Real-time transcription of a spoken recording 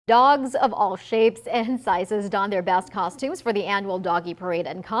Dogs of all shapes and sizes don their best costumes for the annual Doggy Parade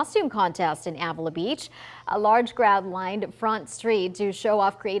and Costume Contest in Avila Beach. A large crowd lined Front Street to show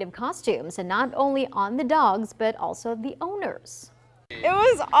off creative costumes, and not only on the dogs, but also the owners. It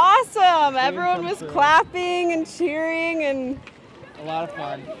was awesome. Everyone was clapping and cheering, and a lot of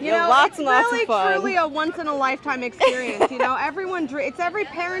fun. You know, lots and lots really, of fun. Truly a once-in-a-lifetime experience. You know, it's every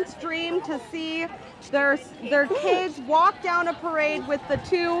parent's dream to see their kids walk down a parade with the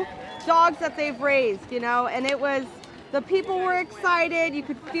two dogs that they've raised. You know, and the people were excited. You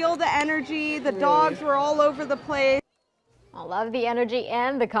could feel the energy. The dogs were all over the place. I love the energy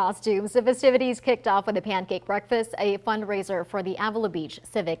and the costumes. The festivities kicked off with a pancake breakfast, a fundraiser for the Avila Beach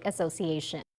Civic Association.